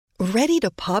Ready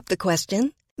to pop the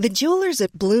question? The jewelers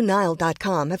at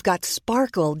BlueNile.com have got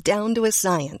sparkle down to a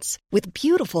science with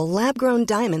beautiful lab-grown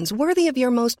diamonds worthy of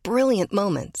your most brilliant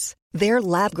moments. Their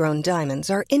lab-grown diamonds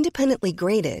are independently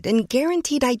graded and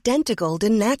guaranteed identical to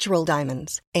natural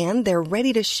diamonds, and they're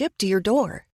ready to ship to your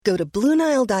door. Go to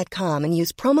BlueNile.com and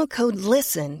use promo code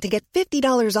LISTEN to get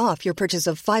 $50 off your purchase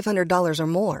of $500 or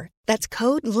more. That's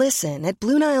code LISTEN at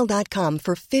BlueNile.com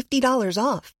for $50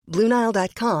 off.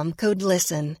 BlueNile.com, code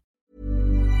LISTEN.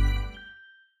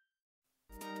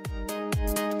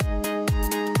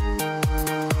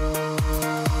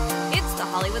 It's the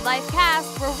Hollywood Life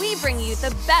Cast, where we bring you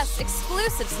the best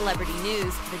exclusive celebrity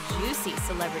news, the juicy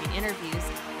celebrity interviews,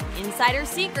 insider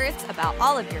secrets about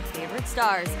all of your favorite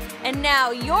stars. And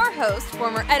now your host,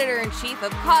 former editor-in-chief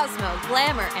of Cosmo,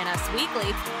 Glamour, and Us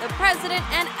Weekly, the president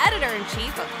and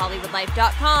editor-in-chief of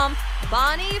HollywoodLife.com,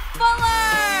 Bonnie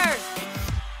Fuller!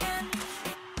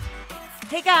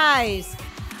 Hey guys,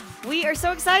 we are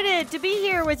so excited to be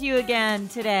here with you again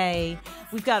today.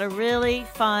 We've got a really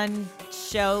fun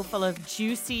show full of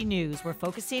juicy news. We're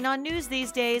focusing on news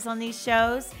these days on these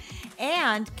shows.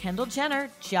 And Kendall Jenner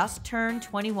just turned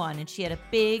 21, and she had a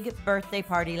big birthday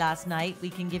party last night. We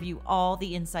can give you all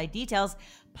the inside details.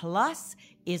 Plus,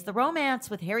 is the romance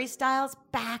with Harry Styles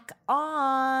back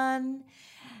on?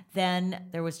 Then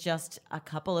there was just a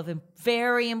couple of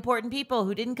very important people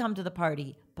who didn't come to the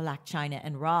party, Blac Chyna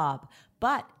and Rob.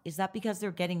 But is that because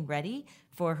they're getting ready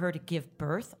for her to give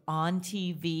birth on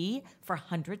TV for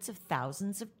hundreds of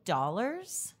thousands of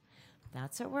dollars?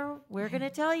 That's what we're going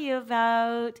to tell you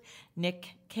about.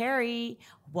 Nick Carey,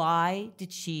 why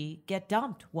did she get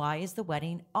dumped? Why is the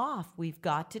wedding off? We've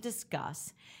got to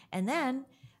discuss. And then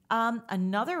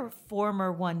another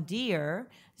former one-deer,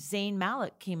 Zayn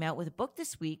Malik, came out with a book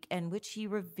this week in which he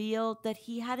revealed that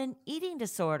he had an eating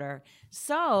disorder.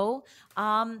 So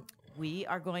we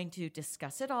are going to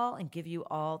discuss it all and give you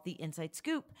all the inside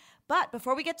scoop. But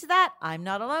before we get to that, I'm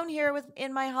not alone here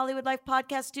in my Hollywood Life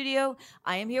podcast studio.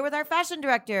 I am here with our fashion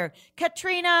director,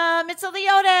 Katrina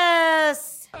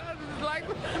Mitsouliotis. Like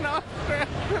in Austria.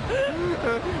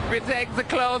 We take the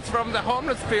clothes from the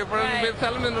homeless people and we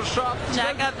sell them in the shops.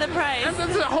 Jack up the price. And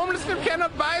then the homeless people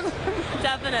cannot buy them.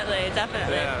 Definitely.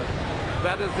 Yeah.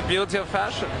 That is the beauty of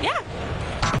fashion. Yeah.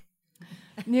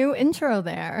 New intro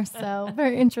there. So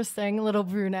very interesting, little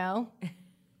Bruno.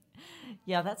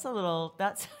 Yeah, Maybe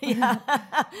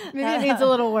it needs a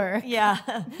little work. Yeah.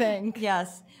 I think.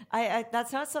 Yes. I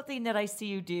that's not something that I see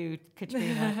you do,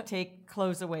 Katrina. Take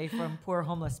clothes away from poor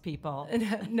homeless people.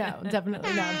 No,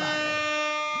 definitely not about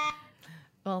it.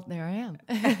 Well, there I am.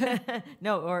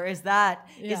 No, or is that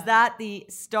the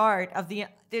start of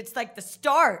it's like the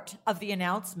start of the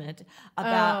announcement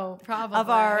about probably. of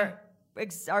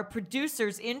our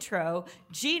producer's intro,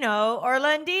 Gino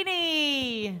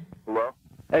Orlandini. Hello?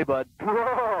 Hey, bud.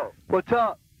 Whoa! What's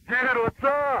up? Dude, what's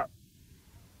up?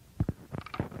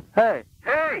 Hey!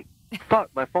 Fuck,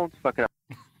 my phone's fucking up.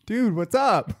 Dude, what's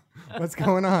up? What's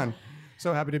going on?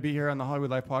 So happy to be here on the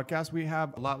Hollywood Life podcast. We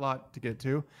have a lot to get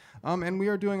to. And we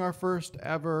are doing our first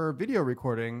ever video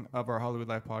recording of our Hollywood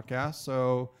Life podcast.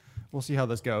 So we'll see how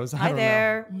this goes. Hi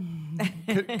there.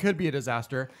 Could be a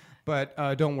disaster. But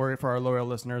don't worry, for our loyal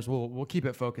listeners, we'll keep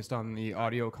it focused on the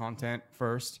audio content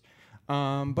first.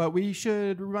 But we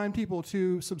should remind people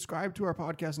to subscribe to our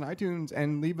podcast on iTunes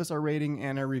and leave us a rating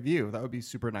and a review. That would be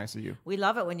super nice of you. We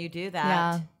love it when you do that.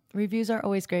 Yeah. Reviews are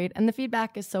always great. And the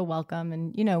feedback is so welcome.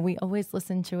 And, we always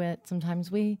listen to it.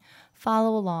 Sometimes we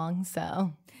follow along.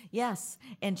 So, yes.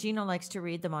 And Gino likes to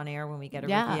read them on air when we get a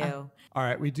review. All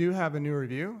right. We do have a new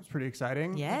review. It's pretty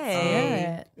exciting.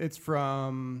 Yay. It's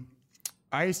from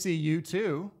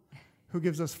ICU2, who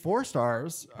gives us 4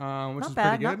 stars, which is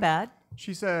pretty good. Not bad.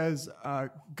 She says,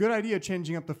 good idea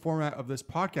changing up the format of this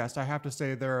podcast. I have to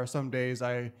say there are some days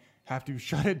I have to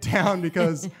shut it down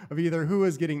because of either who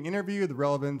is getting interviewed, the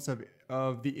relevance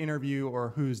of the interview, or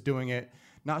who's doing it.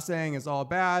 Not saying it's all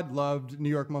bad. Loved New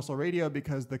York Muscle Radio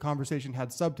because the conversation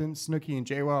had substance. Snooki and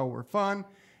JWoww were fun,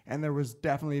 and there was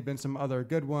definitely been some other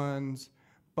good ones,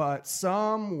 but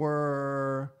some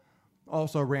were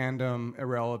also random,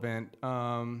 irrelevant.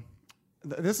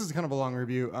 This is kind of a long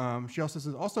review. She also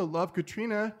says, also love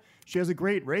Katrina. She has a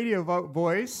great radio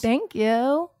voice. Thank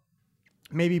you.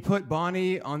 Maybe put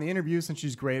Bonnie on the interview since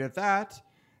she's great at that.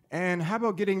 And how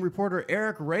about getting reporter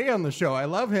Eric Ray on the show? I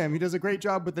love him. He does a great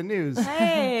job with the news.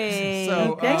 Hey,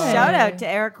 So, big shout out to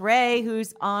Eric Ray,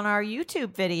 who's on our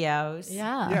YouTube videos.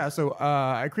 Yeah. So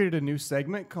I created a new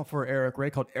segment for Eric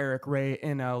Ray called Eric Ray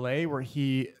in LA, where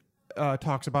he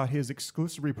talks about his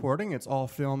exclusive reporting. It's all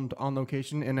filmed on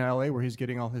location in LA where he's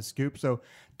getting all his scoops. So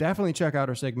definitely check out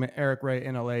our segment, Eric Ray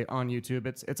in LA, on YouTube.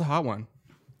 It's a hot one.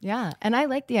 Yeah, and I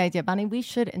like the idea, Bonnie. We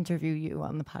should interview you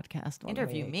on the podcast.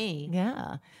 Interview me? Yeah.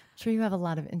 I'm sure you have a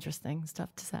lot of interesting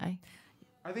stuff to say.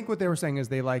 I think what they were saying is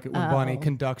they like it when Bonnie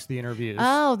conducts the interviews.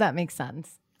 Oh, that makes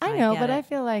sense. I know, but I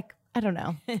feel like, I don't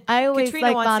know. I always Katrina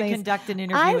like wants Bonnie's. to conduct an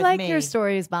interview I with like me. your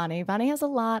stories, Bonnie. Bonnie has a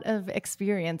lot of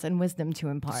experience and wisdom to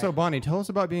impart. So, Bonnie, tell us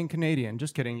about being Canadian.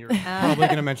 Just kidding. You're probably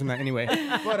going to mention that anyway.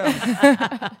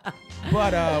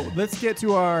 But let's get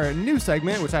to our new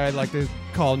segment, which I'd like to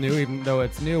call new, even though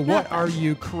it's new. What are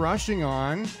you crushing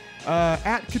on?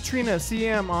 At Katrina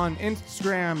CM on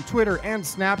Instagram, Twitter, and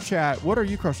Snapchat. What are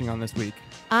you crushing on this week?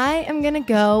 I am going to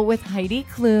go with Heidi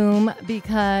Klum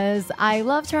because I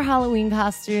loved her Halloween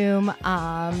costume.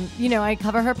 I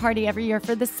cover her party every year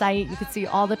for the site. You can see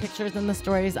all the pictures and the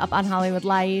stories up on Hollywood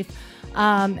Life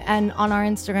and on our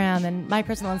Instagram and my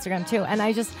personal Instagram too. And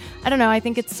I don't know, I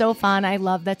think it's so fun. I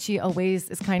love that she always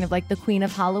is kind of like the queen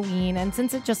of Halloween. And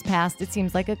since it just passed, it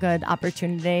seems like a good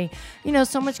opportunity.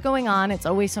 So much going on. It's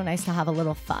always so nice to have a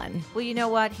little fun. Well, you know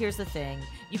what? Here's the thing.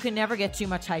 You can never get too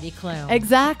much Heidi Klum.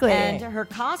 Exactly. And her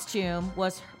costume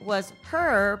was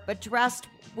her, but dressed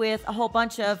with a whole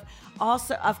bunch of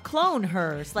clone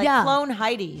hers, like clone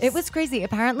Heidi's. It was crazy.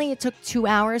 Apparently, it took 2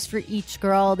 hours for each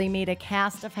girl. They made a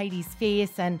cast of Heidi's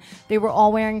face, and they were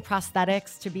all wearing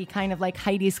prosthetics to be kind of like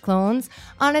Heidi's clones.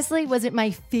 Honestly, was it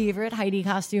my favorite Heidi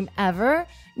costume ever?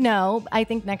 No, I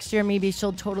think next year maybe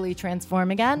she'll totally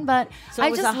transform again. But so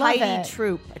it was just a love Heidi it.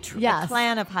 troop, a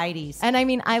clan of Heidi's. And I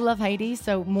mean, I love Heidi,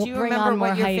 so do you bring remember on more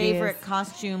what your Heidis. favorite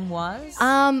costume was?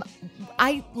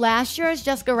 Last year as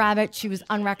Jessica Rabbit, she was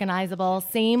unrecognizable.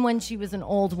 Same when she was an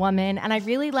old woman, and I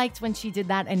really liked when she did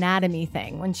that anatomy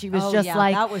thing when she was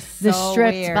that was the so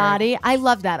stripped weird. body. I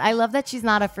love that. I love that she's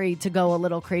not afraid to go a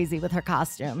little crazy with her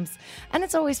costumes, and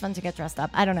it's always fun to get dressed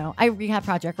up. I don't know. I rehab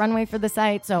Project Runway for the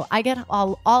site, so I get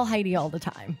all Heidi all the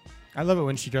time. I love it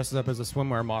when she dresses up as a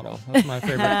swimwear model. That's my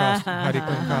favorite Heidi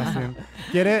Klum costume.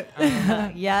 Get it?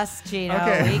 Yes, Gino.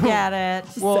 Okay. We get it.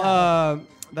 Well,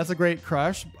 that's a great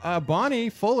crush. Bonnie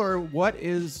Fuller, what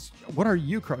are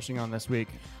you crushing on this week?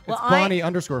 Well, it's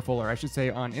Bonnie_Fuller, I should say,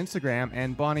 on Instagram,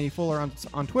 and Bonnie Fuller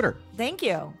on Twitter. Thank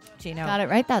you, Gino. Got it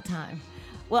right that time.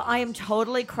 Well, I am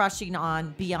totally crushing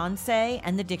on Beyonce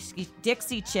and the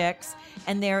Dixie Chicks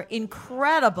and their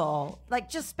incredible,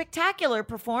 just spectacular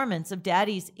performance of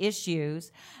Daddy's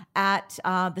Issues at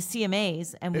the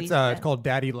CMAs. And it's called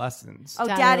Daddy Lessons. Oh,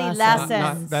 Daddy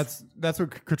Lessons. That's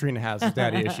what Katrina has, is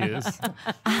Daddy Issues.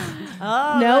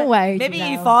 No way. Maybe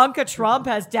Gino. Ivanka Trump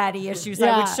has daddy issues.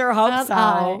 I would sure hope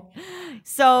so.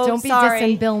 So don't be sorry.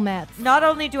 dissing Bill Metz. Not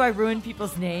only do I ruin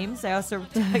people's names, I also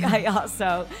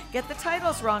get the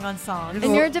titles wrong on songs.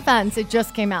 In your defense, it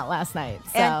just came out last night.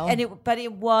 So. But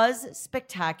it was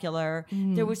spectacular.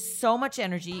 There was so much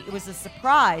energy. It was a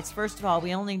surprise. First of all,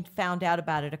 we only found out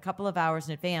about it a couple of hours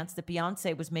in advance that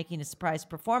Beyonce was making a surprise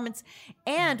performance,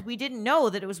 and we didn't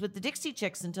know that it was with the Dixie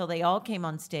Chicks until they all came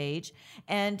on stage.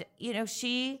 And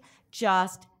she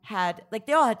just had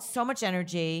they all had so much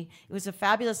energy. It was a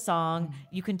fabulous song.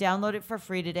 You can download it for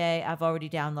free today. I've already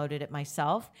downloaded it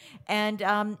myself. And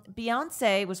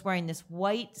Beyonce was wearing this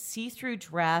white see-through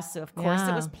dress. Of course,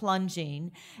 it was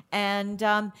plunging. And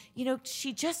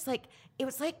she just it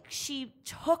was like she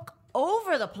took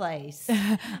over the place.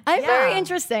 Very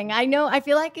interesting. I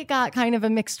feel like it got kind of a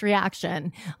mixed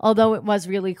reaction, although it was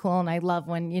really cool. And I love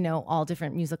when, all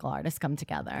different musical artists come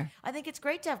together. I think it's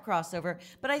great to have crossover,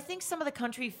 but I think some of the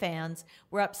country fans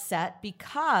were upset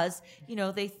because,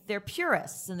 they're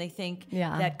purists and they think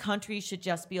that country should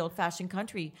just be old-fashioned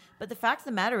country. But the fact of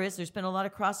the matter is there's been a lot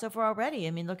of crossover already.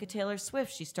 I mean, look at Taylor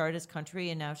Swift. She started as country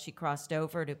and now she crossed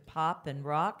over to pop and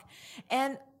rock.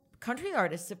 And country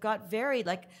artists have got very,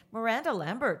 Miranda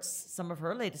Lambert's, some of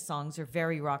her latest songs are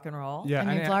very rock and roll. Yeah,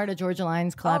 I mean, Florida Georgia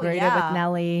Line's collaborated with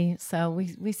Nelly, so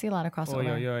we see a lot of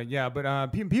crossover. Yeah.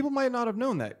 But people might not have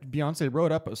known that Beyonce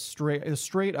wrote up a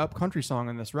straight up country song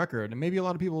on this record, and maybe a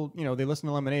lot of people, they listened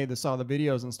to Lemonade, they saw the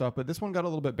videos and stuff, but this one got a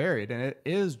little bit buried, and it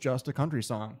is just a country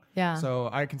song. Yeah. So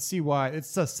I can see why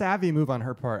it's a savvy move on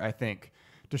her part, I think,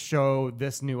 to show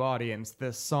this new audience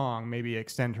this song, maybe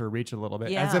extend her reach a little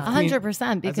bit. Yeah. As if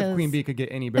 100%, as if Queen Bee could get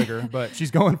any bigger, but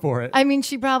she's going for it. I mean,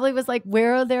 she probably was like,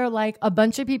 where are there a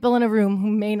bunch of people in a room who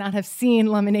may not have seen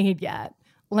Lemonade yet?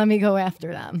 Let me go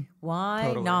after them.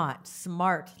 Why not?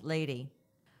 Smart lady.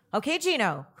 Okay,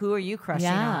 Gino, who are you crushing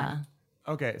on?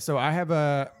 Okay, so I have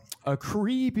a a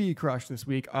creepy crush this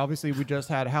week. Obviously, we just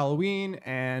had Halloween,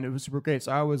 and it was super great.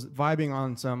 So I was vibing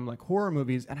on some like horror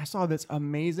movies, and I saw this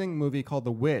amazing movie called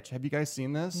The Witch. Have you guys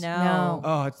seen this? No.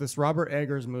 Oh, it's this Robert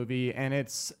Eggers movie, and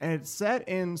it's set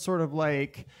in sort of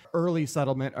like early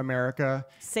settlement America.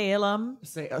 Salem.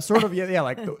 Sort of, yeah,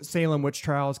 like the Salem witch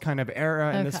trials kind of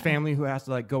era, and this family who has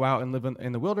to like go out and live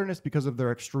in the wilderness because of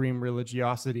their extreme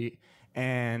religiosity.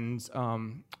 And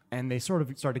they sort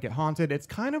of start to get haunted. It's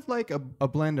kind of like a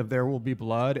blend of There Will Be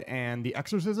Blood and The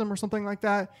Exorcism or something like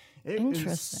that. It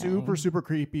is super, super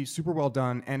creepy, super well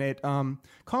done. And it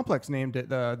Complex named it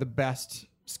the best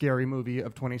scary movie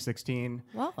of 2016.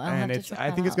 Well, I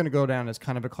think it's going to go down as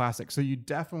kind of a classic. So you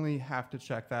definitely have to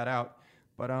check that out.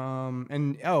 But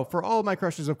for all of my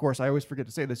crushes, of course, I always forget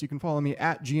to say this. You can follow me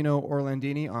at Gino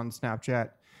Orlandini on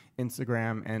Snapchat,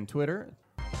 Instagram, and Twitter.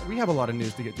 We have a lot of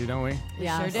news to get to, don't we?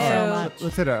 Yeah, sure do. so much.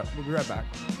 Let's hit it up. We'll be right back.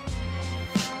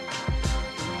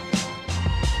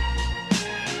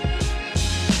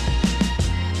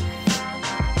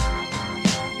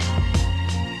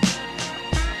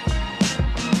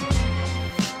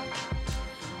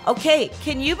 Okay,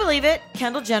 can you believe it?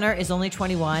 Kendall Jenner is only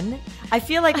 21. I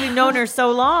feel like we've known her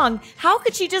so long. How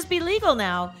could she just be legal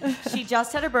now? She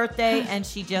just had her birthday, and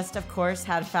she just, of course,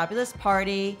 had a fabulous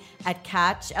party at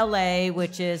Catch LA,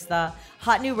 which is the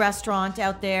hot new restaurant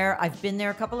out there. I've been there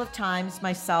a couple of times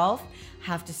myself,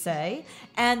 have to say.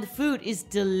 And the food is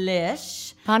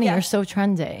delish. Bonnie, you're so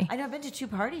trendy. I know, I've been to 2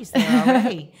 parties there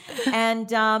already.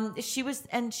 And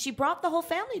she brought the whole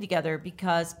family together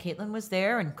because Caitlyn was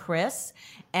there and Chris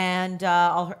and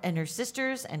her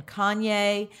sisters and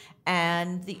Kanye.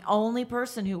 And the only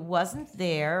person who wasn't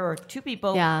there, or 2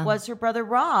 people, was her brother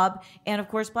Rob and, of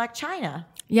course, Black China.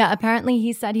 Yeah, apparently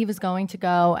he said he was going to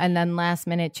go and then last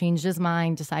minute changed his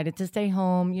mind, decided to stay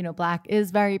home. You know, Black is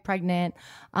very pregnant.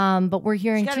 But we're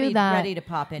hearing She's too be that ready to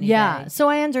pop any Yeah, day. so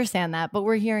I understand that, but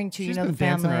we're hearing too, She's the been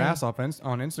family dancing her ass off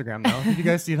on Instagram, though. Did you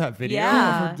guys see that video?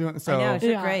 Yeah. of her doing, I know,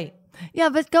 she's great. Yeah,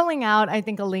 but going out, I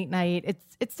think a late night,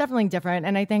 it's definitely different.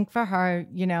 And I think for her,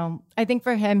 I think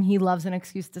for him, he loves an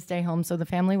excuse to stay home. So the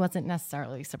family wasn't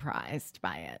necessarily surprised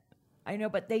by it. I know,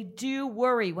 but they do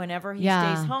worry whenever he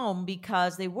stays home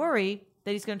because they worry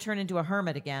that he's going to turn into a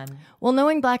hermit again. Well,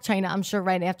 knowing Black China, I'm sure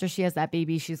right after she has that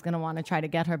baby, she's going to want to try to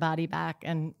get her body back.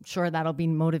 And sure, that'll be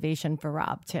motivation for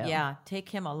Rob, too. Yeah, take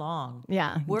him along.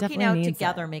 Yeah, working out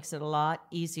together makes it a lot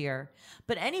easier.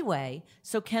 But anyway,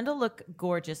 so Kendall looked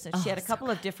gorgeous, and she had a couple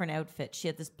of different outfits. She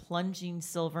had this plunging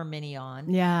silver mini on.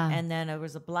 Yeah. And then it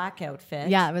was a black outfit.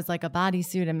 Yeah, it was like a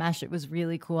bodysuit and mesh. It was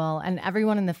really cool. And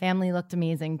everyone in the family looked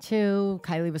amazing, too.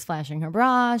 Kylie was flashing her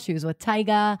bra. She was with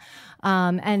Tyga.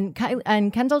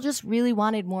 And Kendall just really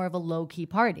wanted more of a low-key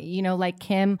party. Like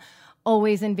Kim,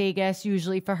 always in Vegas,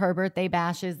 usually for her birthday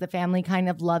bashes. The family kind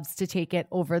of loves to take it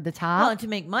over the top. Well, and to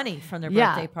make money from their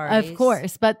birthday parties. Of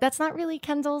course. But that's not really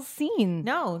Kendall's scene.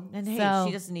 No. And hey,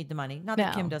 she doesn't need the money. Not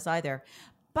that Kim does either.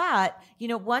 But,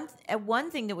 one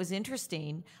thing that was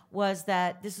interesting was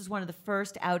that this is one of the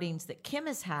first outings that Kim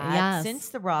has had since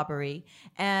the robbery.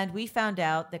 And we found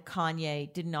out that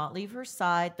Kanye did not leave her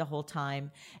side the whole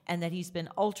time and that he's been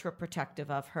ultra protective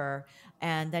of her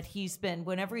and that he's been,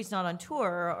 whenever he's not on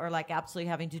tour or like absolutely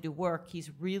having to do work,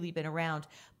 he's really been around.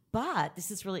 But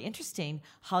this is really interesting.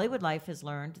 Hollywood Life has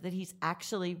learned that he's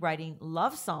actually writing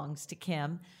love songs to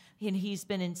Kim. And he's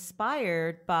been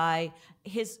inspired by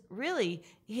his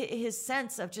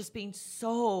sense of just being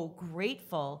so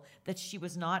grateful that she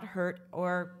was not hurt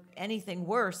or anything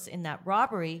worse in that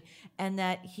robbery, and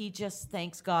that he just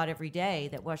thanks God every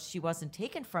day that she wasn't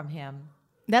taken from him.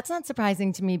 That's not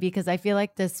surprising to me because I feel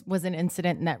like this was an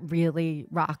incident that really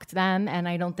rocked them, and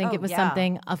I don't think it was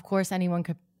something, of course, anyone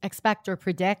could expect or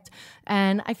predict.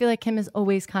 And I feel like Kim is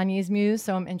always Kanye's muse,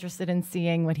 so I'm interested in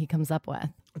seeing what he comes up with.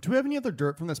 Do we have any other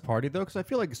dirt from this party, though? Because I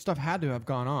feel like stuff had to have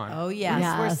gone on. Oh,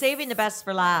 yes. We're saving the best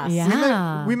for last.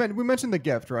 Yeah. We mentioned the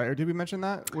gift, right? Or did we mention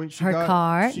that? When she Her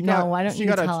car? Why don't you tell everyone? She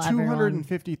got a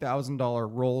 $250,000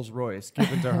 Rolls Royce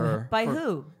given to her. By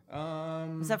who?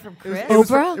 Was that from Chris?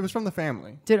 Oprah? It was from the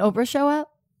family. Did Oprah show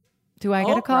up? Do I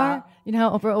get a car? You know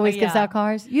how Oprah always gives out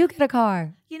cars? You get a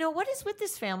car. What is with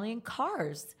this family and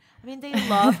cars? I mean, they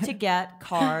love to get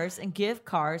cars and give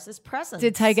cars as presents.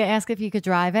 Did Tyga ask if he could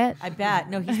drive it? I bet.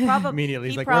 No, he's probably immediately.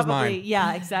 He's like, "Where's mine?"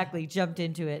 Yeah, exactly. Jumped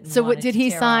into it. And so, what did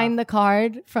he sign the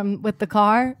card with the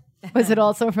car? Was it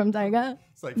also from Tyga?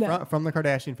 It's like from the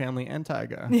Kardashian family and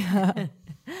Tyga.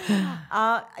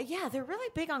 Yeah, they're really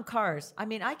big on cars. I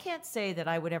mean, I can't say that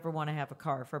I would ever want to have a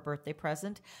car for a birthday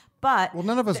present, but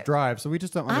none of us drive, so we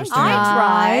just don't understand.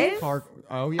 I drive. Car.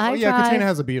 Oh yeah, Katrina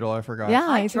has a Beetle. I forgot. Yeah,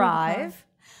 I drive.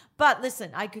 But listen,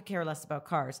 I could care less about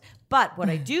cars. But what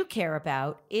I do care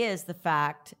about is the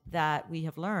fact that we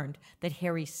have learned that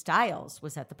Harry Styles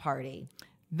was at the party.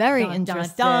 Very Dun, dun,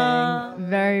 interesting. dun.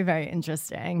 Very, very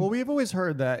interesting. Well, we've always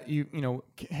heard that you know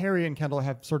Harry and Kendall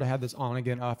have sort of had this on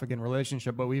again, off again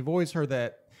relationship, but we've always heard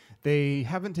that they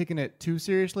haven't taken it too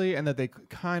seriously, and that they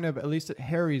kind of, at least at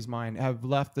Harry's mind, have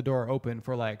left the door open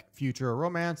for like future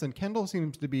romance. And Kendall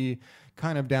seems to be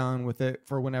kind of down with it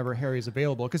for whenever Harry's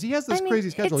available, because he has this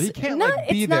crazy schedule. He can't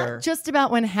be there. It's not just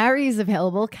about when Harry's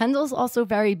available. Kendall's also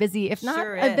very busy, if not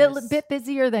Sure a bit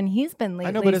busier than he's been lately.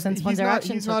 I know, but since One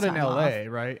Direction he's not took in time LA, off.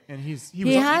 right? And he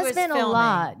He has was been a filming,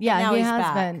 lot. but Yeah, now he he's has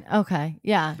back. been. Okay,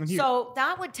 yeah. So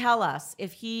that would tell us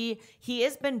if he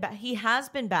has been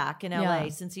back in LA Yeah.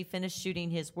 since he finished shooting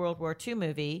his World War II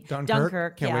movie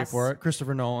Dunkirk. Can't wait yes. for it.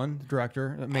 Christopher Nolan, the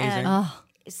director, amazing. And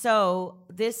so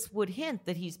this would hint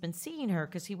that he's been seeing her,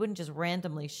 because he wouldn't just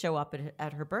randomly show up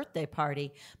at her birthday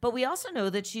party. But we also know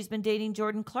that she's been dating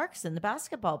Jordan Clarkson, the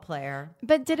basketball player.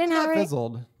 But didn't That Harry?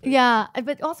 fizzled. Yeah,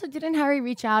 but also didn't Harry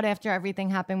reach out after everything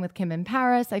happened with Kim in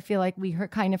Paris? I feel like we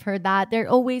kind of heard that. They're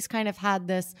always kind of had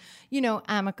this,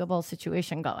 amicable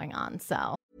situation going on.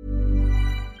 So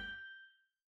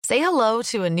Say hello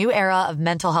to a new era of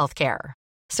mental health care.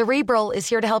 Cerebral is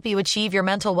here to help you achieve your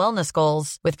mental wellness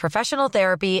goals with professional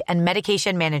therapy and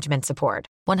medication management support.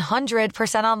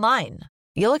 100% online.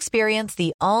 You'll experience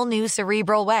the all-new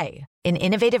Cerebral Way, an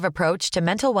innovative approach to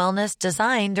mental wellness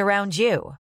designed around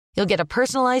you. You'll get a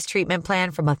personalized treatment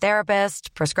plan from a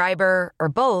therapist, prescriber, or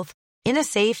both in a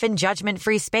safe and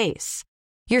judgment-free space.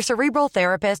 Your Cerebral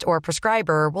therapist or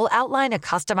prescriber will outline a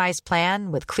customized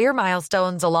plan with clear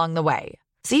milestones along the way,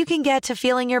 so you can get to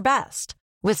feeling your best.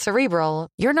 With Cerebral,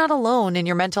 you're not alone in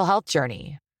your mental health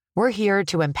journey. We're here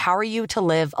to empower you to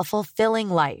live a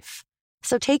fulfilling life.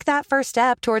 So take that first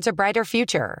step towards a brighter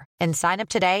future and sign up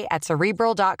today at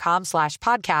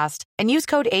Cerebral.com/podcast and use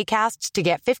code ACAST to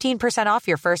get 15% off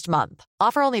your first month.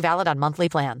 Offer only valid on monthly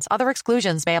plans. Other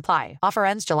exclusions may apply. Offer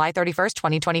ends July 31st,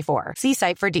 2024. See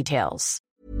site for details.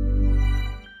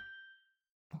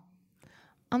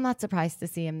 I'm not surprised to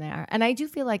see him there. And I do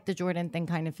feel like the Jordan thing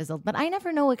kind of fizzled, but I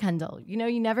never know with Kendall.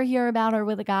 You never hear about her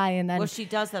with a guy, and then Well, she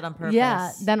does that on purpose.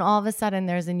 yeah, then all of a sudden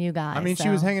there's a new guy. I mean, she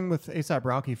so. was hanging with A$AP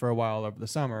Rocky for a while over the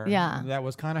summer. Yeah. That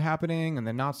was kind of happening, and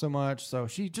then not so much. So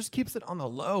she just keeps it on the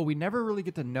low. We never really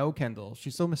get to know Kendall.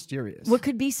 She's so mysterious. What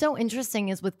could be so interesting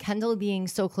is with Kendall being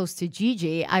so close to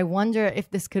Gigi, I wonder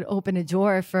if this could open a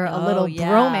door for a little yeah.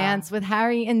 bromance with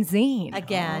Harry and Zayn.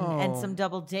 Again, and some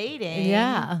double dating.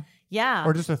 Yeah. Yeah.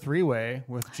 Or just a three-way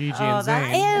with Gigi Oh, and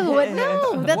that- Zayn. Ew,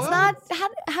 no, that's What? not.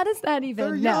 How does that even?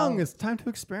 They're no. young. It's time to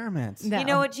experiment. No. You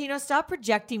know what, Gino? Stop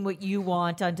projecting what you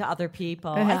want onto other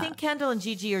people. I Yeah. think Kendall and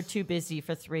Gigi are too busy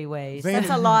for three ways. Zayn- That's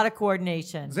a lot of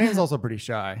coordination. Zayn's also pretty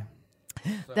shy.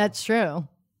 That's true.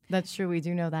 That's true. We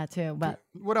do know that too. But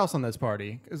What else on this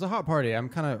party? It was a hot party. I'm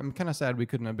kind of sad we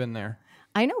couldn't have been there.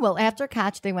 I know. Well, after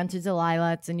Catch, they went to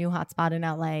Delilah. It's a new hotspot in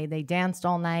LA. They danced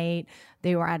all night.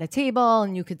 They were at a table,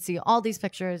 and you could see all these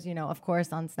pictures, of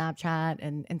course, on Snapchat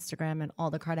and Instagram and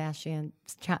all the Kardashian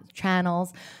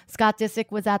channels. Scott Disick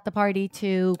was at the party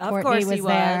too. Of Courtney course he was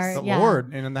there. The Yeah.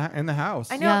 Lord in the house.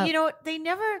 I know, Yeah. they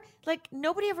never,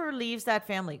 nobody ever leaves that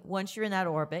family. Once you're in that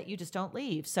orbit, you just don't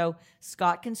leave. So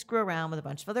Scott can screw around with a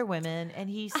bunch of other women, and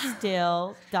he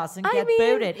still doesn't I get mean,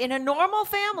 booted. In a normal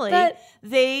family, but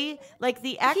the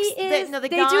ex, He is, the they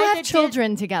guy do have that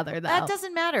children together, though. That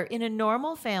doesn't matter. In a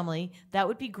normal family, that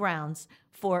would be grounds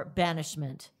for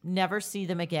banishment. Never see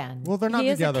them again. Well, they're not He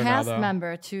is a together cast now, though.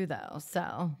 member too, though.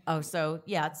 So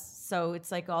So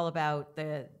it's like all about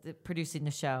the producing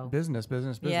the show. Business.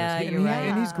 Yeah, and you're right.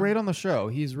 And he's great on the show.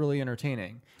 He's really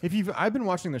entertaining. I've been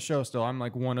watching the show still. I'm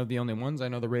like one of the only ones. I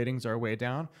know the ratings are way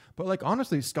down, but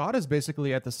honestly, Scott is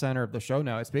basically at the center of the show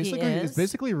now. It's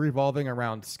basically revolving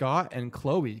around Scott and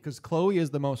Chloe, because Chloe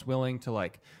is the most willing to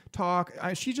talk.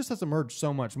 She just has emerged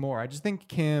so much more. I just think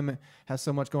Kim has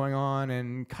so much going on,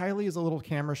 and Kylie is a little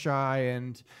camera shy,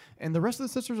 and the rest of the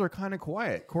sisters are kind of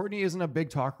quiet. Courtney isn't a big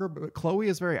talker, but Chloe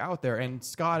is very out there, and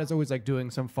Scott is always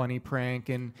doing some funny prank,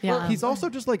 and Yeah. he's also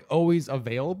just always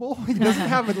available. He doesn't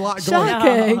have a lot Shocking.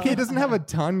 going on. He doesn't have a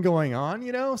ton going on,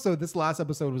 So this last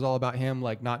episode was all about him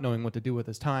not knowing what to do with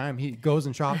his time. He goes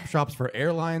and shops for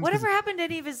airlines. Whatever happened to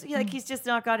any of his, he's just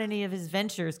not got any of his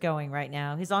ventures going right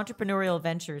now. His entrepreneurial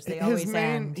ventures, they always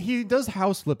end. He does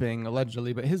house flipping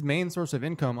allegedly, but his main source of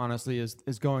income, honestly, is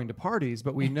going to parties.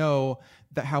 But we know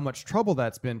that how much much trouble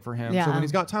that's been for him. Yeah. So when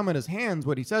he's got time on his hands,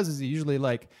 what he says is he usually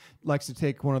likes to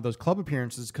take one of those club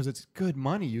appearances because it's good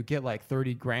money. You get like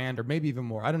 30 grand or maybe even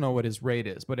more. I don't know what his rate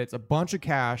is, but it's a bunch of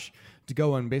cash to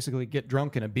go and basically get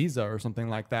drunk in Ibiza or something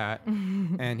like that.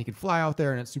 And he can fly out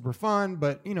there and it's super fun.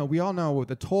 But, you know, we all know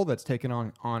the toll that's taken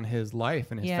on his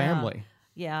life and his family.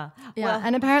 Yeah. Yeah, Well,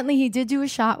 and apparently he did do a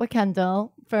shot with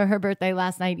Kendall for her birthday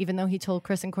last night, even though he told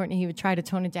Chris and Courtney he would try to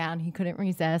tone it down. He couldn't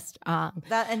resist.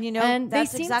 That's they exactly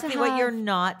seem to what you're have-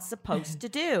 not supposed to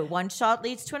do. One shot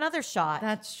leads to another shot.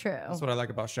 That's true. That's what I like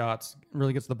about shots. It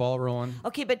really gets the ball rolling.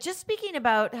 Okay, but just speaking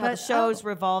about how the show's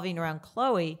revolving around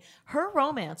Chloe, her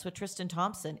romance with Tristan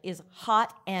Thompson is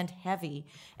hot and heavy,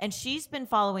 and she's been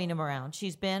following him around.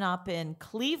 She's been up in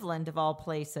Cleveland, of all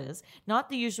places, not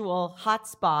the usual hot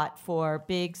spot for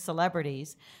big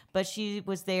celebrities, but she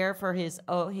was there for his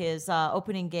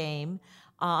opening game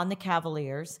on the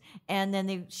Cavaliers, and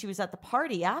then she was at the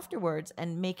party afterwards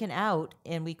and making out,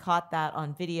 and we caught that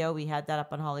on video. We had that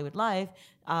up on Hollywood Live,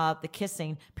 the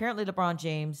kissing. Apparently LeBron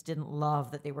James didn't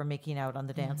love that they were making out on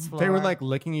the dance floor. They were like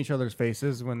licking each other's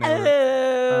faces when they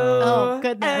were. Oh,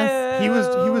 goodness. He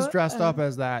was dressed up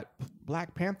as that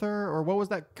Black Panther, or what was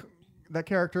that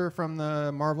character from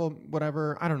the Marvel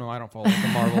whatever? I don't know. I don't follow the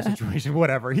Marvel situation.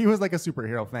 Whatever. He was like a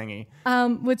superhero thingy.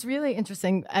 What's really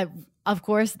interesting, of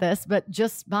course, but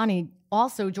just Bonnie,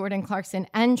 also Jordan Clarkson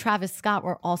and Travis Scott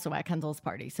were also at Kendall's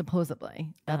party,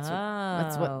 supposedly. That's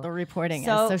what the reporting is.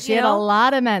 So she had a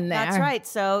lot of men there. That's right.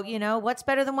 So, what's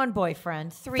better than one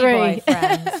boyfriend? Three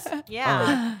boyfriends.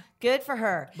 Yeah. Good for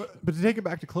her. But to take it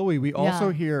back to Chloe, we also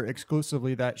hear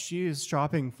exclusively that she is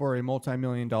shopping for a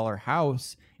multi-million-dollar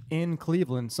house in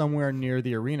Cleveland, somewhere near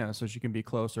the arena, so she can be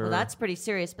closer. Well, that's pretty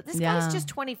serious. But this guy's just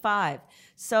 25,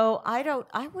 so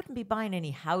I wouldn't be buying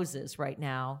any houses right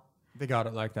now. They got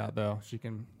it like that, though. She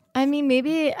can. I mean,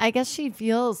 I guess she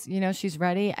feels, she's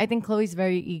ready. I think Chloe's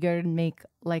very eager to make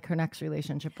like her next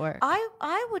relationship work.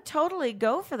 I would totally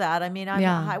go for that. I mean,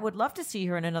 I would love to see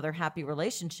her in another happy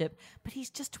relationship, but he's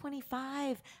just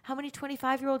 25. How many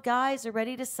 25-year-old guys are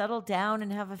ready to settle down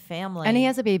and have a family? And he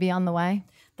has a baby on the way.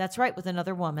 That's right, with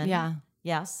another woman. Yeah.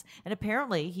 Yes. And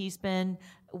apparently he's been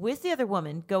with the other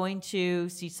woman going to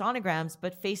see sonograms,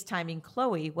 but FaceTiming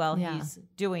Chloe while he's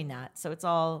doing that. So it's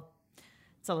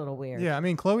a little weird. Yeah, I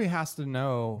mean, Chloe has to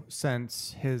know,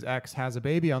 since his ex has a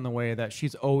baby on the way, that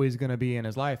she's always going to be in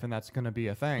his life, and that's going to be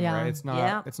a thing, right? It's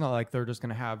not. It's not like they're just going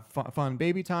to have fun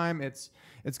baby time. It's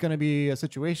going to be a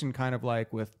situation kind of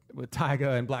like with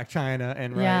Tyga and Black China,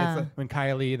 and it's like when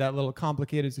Kylie, that little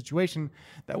complicated situation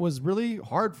that was really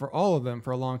hard for all of them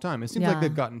for a long time. It seems like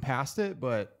they've gotten past it,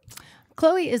 but.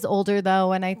 Chloe is older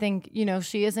though, and I think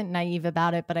she isn't naive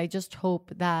about it. But I just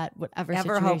hope that whatever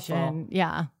Ever situation,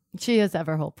 hopeful. She is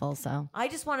ever hopeful, so. I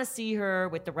just want to see her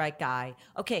with the right guy.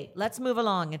 Okay, let's move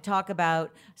along and talk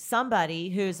about somebody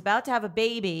who's about to have a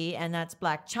baby, and that's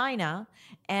Black China.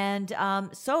 And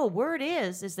so word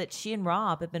is that she and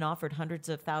Rob have been offered hundreds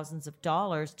of thousands of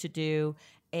dollars to do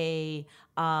a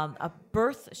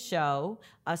birth show,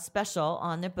 a special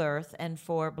on the birth, and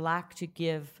for Black to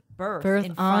give birth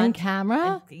in on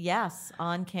camera? Yes,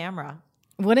 on camera.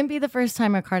 Wouldn't be the first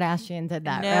time a Kardashian did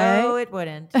that, No, right? it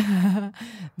wouldn't.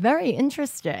 Very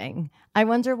interesting. I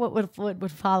wonder what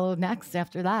would follow next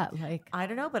after that. Like, I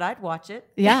don't know, but I'd watch it.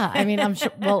 Yeah, I mean, I'm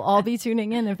sure we'll all be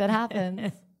tuning in if it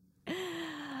happens.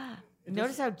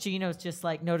 Notice how Gino's just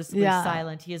like noticeably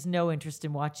silent. He has no interest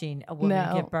in watching a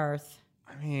woman give birth.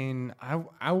 I mean,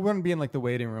 I wouldn't be in like the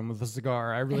waiting room with a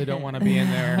cigar. I really don't want to be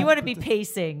in there. You want to be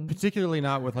pacing, particularly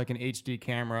not with like an HD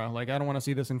camera. Like, I don't want to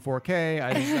see this in 4K.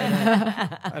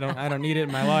 I don't need it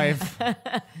in my life.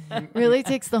 Really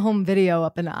takes the home video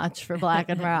up a notch for Black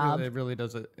and Rob. It really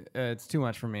does it. It's too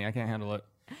much for me. I can't handle it.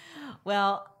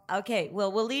 Well, okay.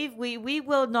 Well, we'll leave. We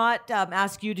will not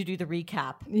ask you to do the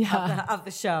recap of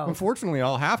the show. Unfortunately,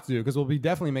 I'll have to, because we'll be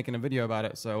definitely making a video about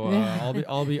it. So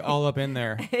I'll be all up in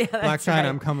there. Black China,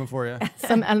 I'm coming for you.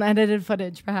 Some unedited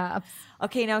footage, perhaps.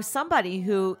 Okay, now somebody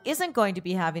who isn't going to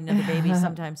be having another baby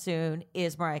sometime soon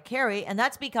is Mariah Carey, and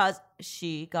that's because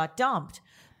she got dumped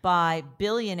by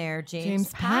billionaire James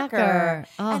Packer.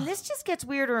 And this just gets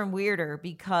weirder and weirder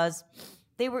because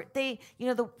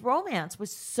the romance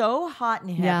was so hot and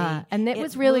heavy. Yeah, and it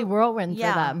was really whirlwind for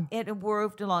them. It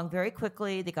moved along very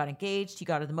quickly. They got engaged. He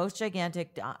got her the most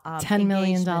gigantic $10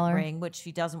 million ring, which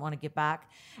she doesn't want to give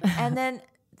back. And then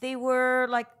they were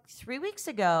like 3 weeks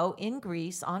ago in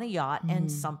Greece on a yacht,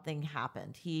 and something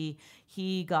happened.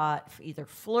 He got either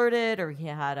flirted or he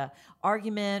had an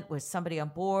argument with somebody on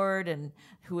board and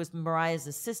who was Mariah's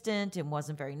assistant and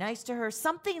wasn't very nice to her.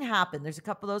 Something happened. Those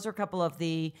are a couple of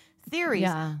the theories.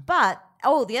 Yeah. But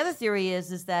the other theory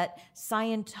is that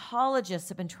Scientologists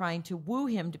have been trying to woo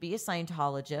him to be a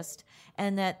Scientologist,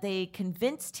 and that they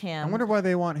convinced him. I wonder why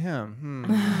they want him.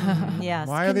 Yes,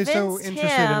 Why are they so convinced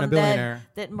interested in a him billionaire?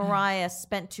 that Mariah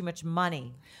spent too much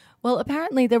money. Well,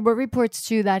 apparently there were reports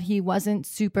too that he wasn't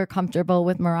super comfortable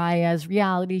with Mariah's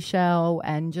reality show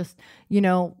and just,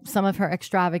 some of her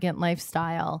extravagant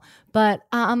lifestyle. But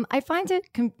I find it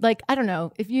I don't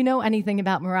know, if you know anything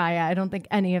about Mariah, I don't think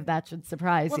any of that should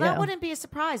surprise you. Well, that wouldn't be a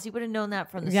surprise. You would have known that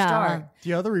from the start.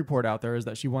 The other report out there is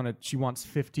that she wants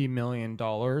 $50 million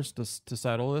to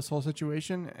settle this whole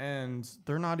situation, and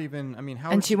they're not even. I mean,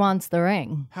 and she wants the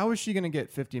ring. How is she going to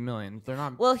get $50 million? They're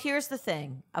not. Well, here's the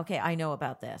thing. Okay, I know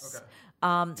about this. Okay.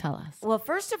 Tell us. Well,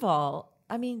 first of all,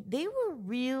 I mean, they were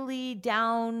really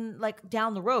down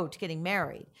the road to getting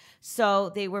married. So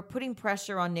they were putting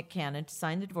pressure on Nick Cannon to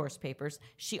sign the divorce papers.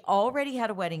 She already had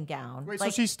a wedding gown. Wait, so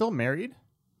she's still married?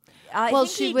 I think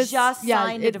she he was just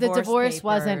signed the divorce papers.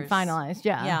 Wasn't finalized.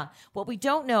 Yeah. Yeah. What we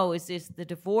don't know is the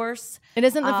divorce. It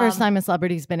isn't the first time a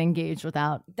celebrity's been engaged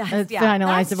without a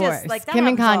finalized divorce. That Kim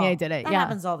and Kanye did it. That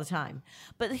happens all the time.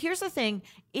 But here's the thing: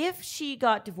 if she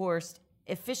got divorced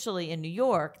officially in New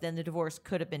York, then the divorce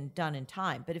could have been done in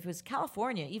time. But if it was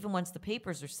California, even once the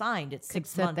papers are signed, it's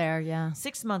 6 months.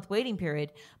 6 month waiting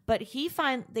period. But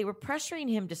they were pressuring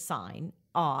him to sign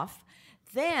off.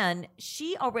 Then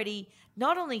she already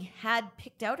not only had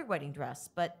picked out her wedding dress,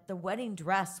 but the wedding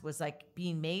dress was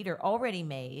being made or already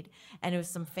made, and it was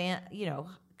some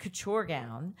couture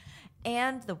gown.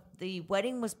 And the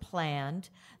wedding was planned.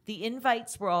 The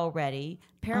invites were all ready.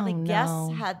 Apparently,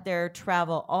 guests had their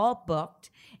travel all booked,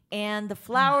 and the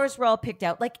flowers were all picked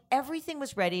out. Everything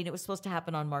was ready, and it was supposed to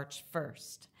happen on March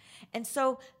 1st. And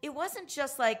so it wasn't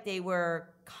just they were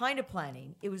kind of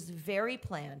planning. It was very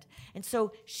planned. And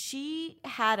so she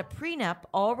had a prenup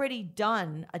already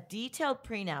done, a detailed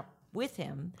prenup with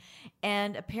him.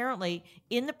 And apparently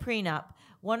in the prenup,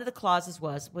 one of the clauses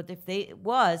was if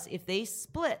they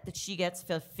split, that she gets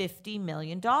 $50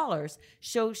 million.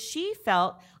 So she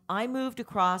felt, I moved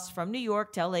across from New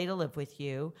York to LA to live with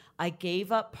you. I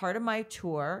gave up part of my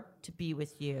tour to be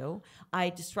with you.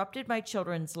 I disrupted my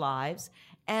children's lives.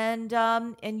 And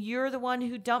you're the one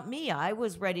who dumped me. I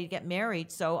was ready to get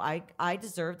married, so I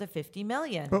deserve the $50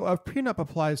 million. But a prenup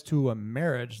applies to a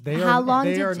marriage. They are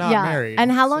not married. And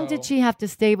how long did she have to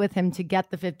stay with him to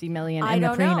get the $50 million in the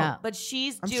prenup? I don't know, but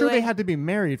I'm sure they had to be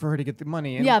married for her to get the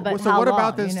money. And but so how what long,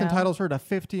 about this entitles her to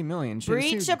 $50 million?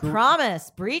 Breach of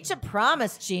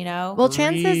promise, Gino. Well,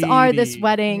 chances are this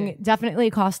wedding definitely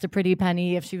cost a pretty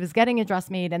penny if she was getting a dress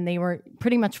made and they were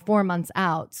pretty much 4 months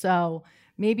out. So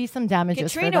maybe some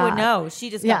damages Katrina for that. would know.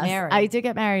 She just got married. I did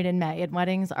get married in May, and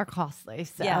weddings are costly.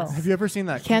 So have you ever seen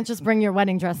that? You can't just bring your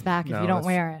wedding dress back if you don't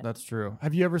wear it. That's true.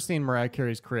 Have you ever seen Mariah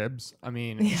Carey's cribs? I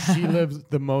mean, she lives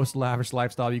the most lavish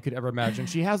lifestyle you could ever imagine.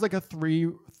 She has a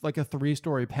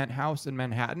 3-story penthouse in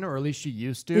Manhattan, or at least she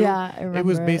used to. Yeah, I remember. It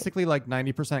was basically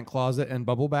 90% closet and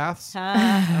bubble baths.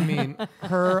 I mean,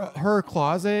 her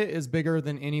closet is bigger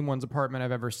than anyone's apartment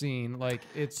I've ever seen.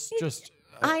 It's just.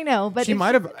 I know, but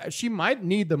she might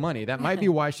need the money. That might be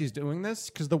why she's doing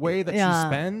this, because the way that she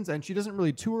spends, and she doesn't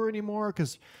really tour anymore.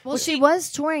 She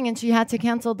was touring and she had to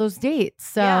cancel those dates.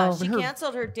 So she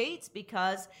canceled her dates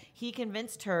because he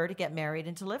convinced her to get married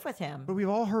and to live with him. But we've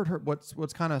all heard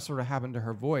what's kind of sort of happened to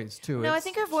her voice too. No, I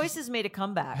think her voice has made a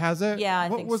comeback. Has it? Yeah, I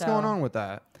think so. What's going on with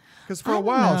that? Because for a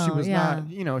while she was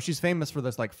not, she's famous for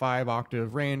this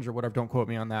 5-octave range or whatever. Don't quote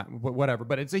me on that, whatever.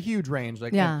 But it's a huge range.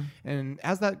 And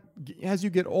as you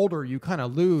get older, you kind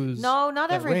of lose. No,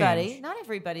 not everybody. Range. Not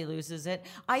everybody loses it.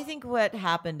 I think what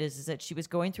happened is that she was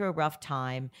going through a rough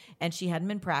time, and she hadn't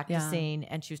been practicing,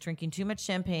 and she was drinking too much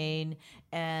champagne,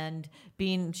 and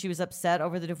she was upset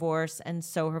over the divorce, and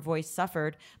so her voice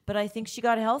suffered. But I think she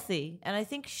got healthy, and I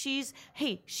think she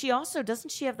also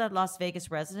doesn't she have that Las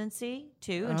Vegas residency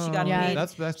too, and she got paid.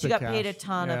 That's she got paid a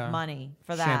ton of money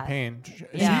for that.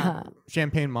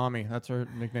 Champagne mommy. That's her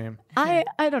nickname. I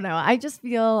don't know. I just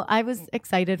feel I was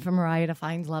excited for Mariah to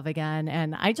find love again,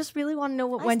 and I just really want to know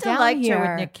what went down here. I still liked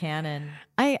her with Nick Cannon.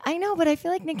 I know, but I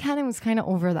feel like Nick Cannon was kind of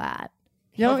over that.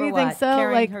 Don't you think so?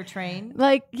 Carrying her train?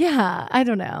 I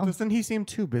don't know. Doesn't he seem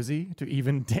too busy to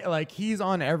even he's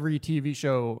on every TV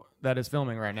show that is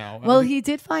filming right now? Well, he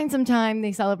did find some time.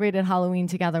 They celebrated Halloween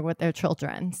together with their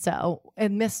children, so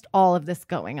amidst all of this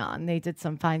going on, they did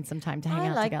find some time to hang out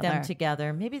together. I like them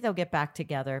together. Maybe they'll get back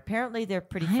together. Apparently, they're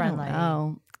pretty friendly.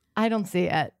 I don't see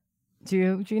it.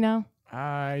 Do you know?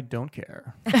 I don't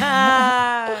care.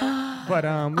 Uh, But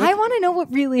I want to know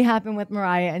what really happened with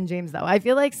Mariah and James, though. I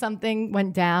feel like something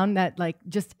went down that like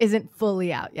just isn't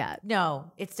fully out yet.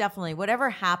 No, it's definitely whatever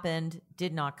happened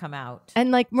did not come out.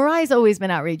 And like Mariah's always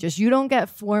been outrageous. You don't get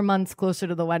 4 months closer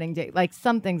to the wedding date. Like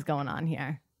something's going on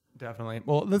here. definitely.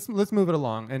 Well, let's move it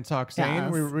along and talk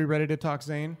Zayn. Yes. We ready to talk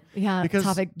Zayn? Yeah, Because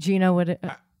topic Gina would.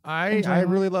 I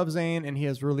really love Zayn, and he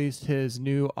has released his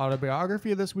new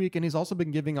autobiography this week, and he's also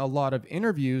been giving a lot of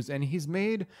interviews, and he's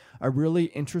made a really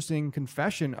interesting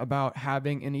confession about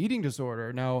having an eating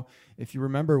disorder. Now, if you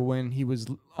remember when he was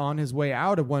on his way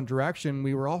out of One Direction,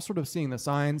 we were all sort of seeing the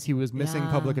signs. He was missing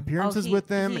public appearances with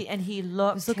them. He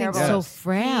looked looking terrible. so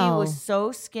frail. He was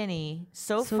so skinny,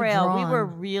 so frail. We were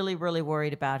really, really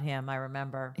worried about him, I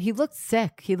remember. He looked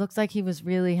sick. He looked like he was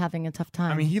really having a tough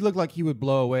time. I mean, he looked like he would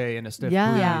blow away in a stiff Yeah.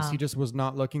 breeze. Yeah. He just was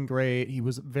not looking great. He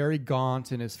was very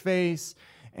gaunt in his face,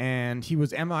 and he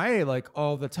was MIA like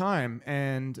all the time.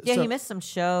 And Yeah, so, he missed some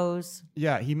shows.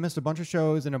 Yeah, he missed a bunch of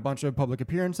shows and a bunch of public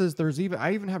appearances.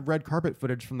 I even have red carpet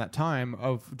footage from that time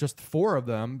of just 4 of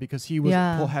them because he was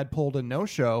had pulled a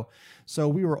no-show. So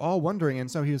we were all wondering,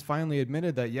 and so he was finally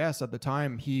admitted that yes, at the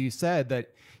time he said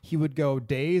that he would go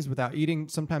days without eating,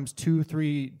 sometimes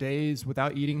 2-3 days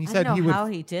without eating. He I said don't he know would. how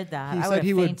he did that. He I said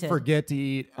he would fainted. forget to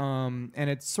eat, and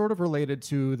it's sort of related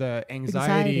to the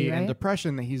anxiety and right?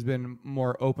 depression that he's been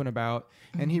more open about.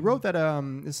 And he wrote that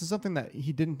this is something that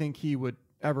he didn't think he would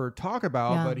ever talk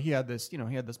about, but he had this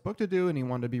book to do, and he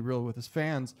wanted to be real with his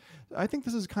fans. I think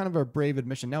this is kind of a brave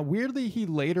admission. Now, weirdly, he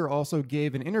later also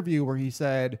gave an interview where he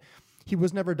said he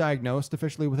was never diagnosed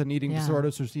officially with an eating disorder,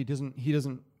 so he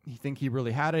doesn't think he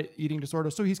really had an eating disorder.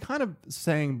 So he's kind of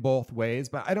saying both ways,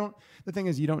 but the thing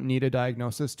is, you don't need a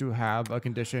diagnosis to have a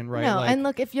condition, right? No, and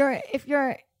look, if you're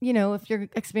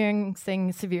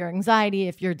experiencing severe anxiety,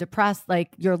 if you're depressed, like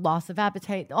your loss of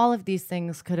appetite, all of these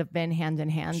things could have been hand in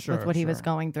hand with what he was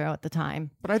going through at the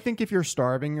time. But I think if you're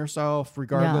starving yourself,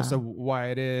 regardless of why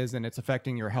it is, and it's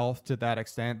affecting your health to that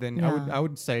extent, then I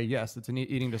would say yes, it's an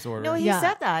eating disorder. No, he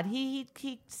said that. He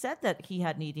said that he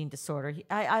had an eating disorder.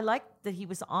 I like that he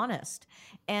was honest.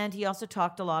 And he also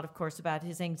talked a lot, of course, about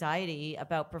his anxiety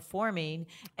about performing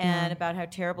and about how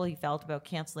terrible he felt about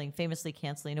famously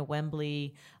canceling a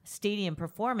Wembley Stadium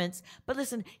performance. But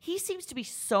listen, he seems to be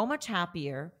so much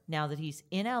happier now that he's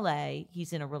in LA.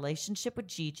 He's in a relationship with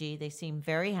Gigi. They seem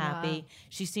very happy.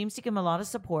 She seems to give him a lot of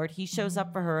support. He shows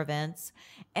up for her events,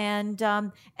 and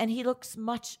he looks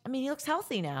he looks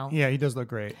healthy now. Yeah, he does look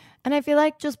great. And I feel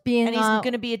like just being And he's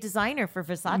going to be a designer for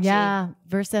Versace. Yeah,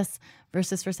 versus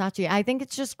Versace. I think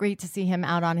it's just great to see him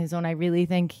out on his own. I really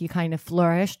think he kind of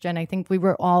flourished, and I think we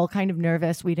were all kind of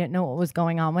nervous. We didn't know what was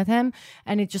going on with him,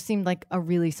 and it just seemed like a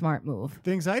really smart move.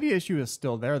 The anxiety issue is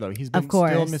still there, though. He's been Of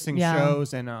course, still missing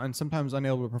shows and sometimes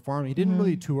unable to perform. He didn't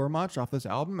really tour much off this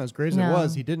album. As great as it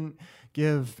was, he didn't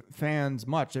give fans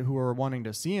much who were wanting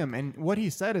to see him. And what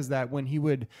he said is that when he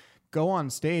would go on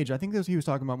stage, I think this he was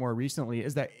talking about more recently,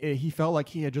 is that he felt like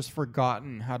he had just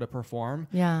forgotten how to perform.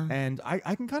 Yeah. And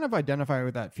I can kind of identify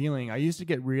with that feeling. I used to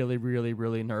get really, really,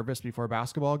 really nervous before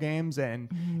basketball games, and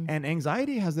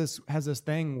anxiety has this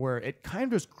thing where it kind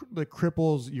of just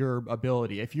cripples your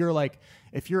ability. If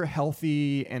you're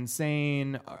healthy and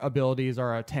sane, abilities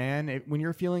are a 10. When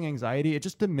you're feeling anxiety, it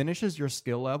just diminishes your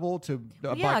skill level to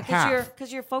about half.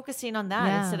 because you're focusing on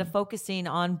that instead of focusing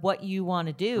on what you want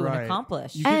to do and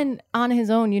accomplish. And on his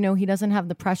own, he doesn't have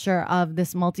the pressure of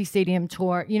this multi-stadium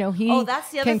tour. He that's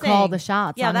the other can thing. call the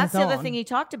shots. Yeah, on that's his the other own. thing he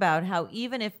talked about. How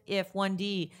even if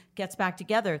 1D gets back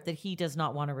together, that he does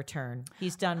not want to return.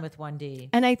 He's done with 1D.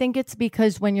 And I think it's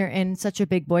because when you're in such a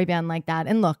big boy band like that,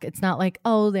 and look, it's not like,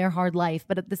 they're hard life,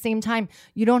 but at the same time,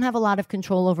 you don't have a lot of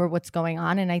control over what's going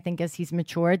on. And I think as he's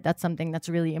matured, that's something that's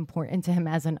really important to him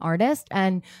as an artist.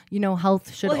 And,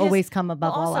 health should always come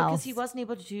above all else. Because he wasn't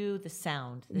able to do the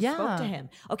sound that Yeah. spoke to him.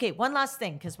 Okay, one last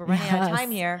thing, because we're running out of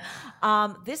time here.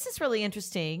 This is really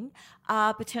interesting.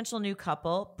 Potential new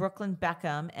couple, Brooklyn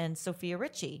Beckham and Sophia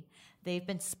Richie. They've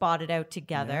been spotted out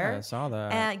together. Yeah, I saw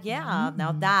that.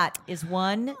 Now that is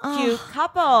one cute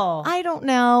couple. I don't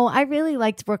know. I really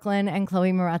liked Brooklyn and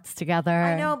Chloe Moretz together.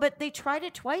 I know, but they tried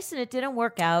it twice and it didn't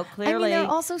work out, clearly. they're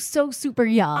also so super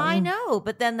young. I know,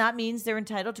 but then that means they're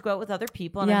entitled to go out with other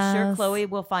people, and I'm sure Yes. Chloe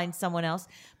will find someone else.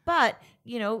 But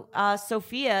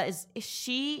Sophia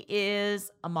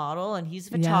is a model, and he's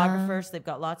a photographer, so they've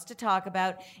got lots to talk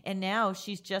about. And now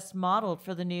she's just modeled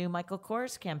for the new Michael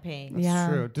Kors campaign.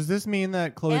 That's true. Does this mean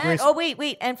that Chloe And,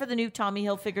 Grace? and for the new Tommy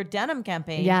Hilfiger denim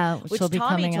campaign, Yeah, which she'll be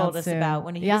Tommy coming told out us soon. about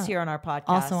when he was here on our podcast.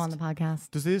 Also on the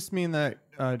podcast. Does this mean that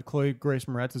Chloe Grace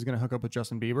Moretz is going to hook up with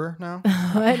Justin Bieber now?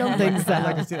 I don't think so. I'd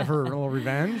like to see her little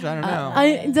revenge. I don't know.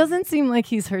 It doesn't seem like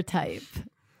he's her type.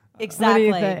 Exactly.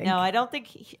 What do you think? No, I don't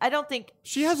think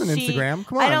She has an Instagram.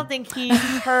 Come on. I don't think he's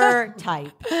her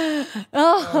type.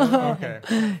 Okay.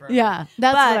 Yeah,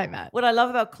 that's But what I meant. what I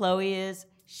love about Chloe is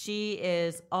she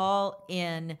is all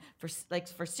in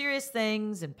for serious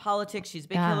things and politics. She's a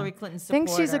big Hillary Clinton I supporter.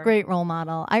 think she's a great role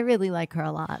model. I really like her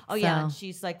a lot. Oh yeah, and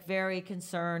she's like very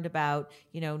concerned about,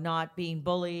 not being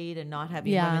bullied and not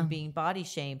having women being body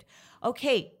shamed.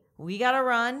 Okay, we got to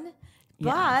run.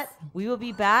 But we will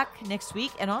be back next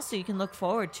week. And also you can look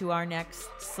forward to our next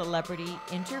celebrity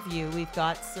interview. We've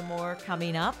got some more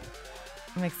coming up.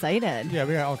 I'm excited. Yeah,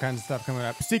 we got all kinds of stuff coming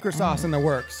up. Secret sauce in the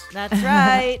works. That's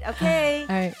right. Okay.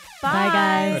 All right. Bye. Bye,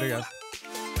 guys. Later, guys.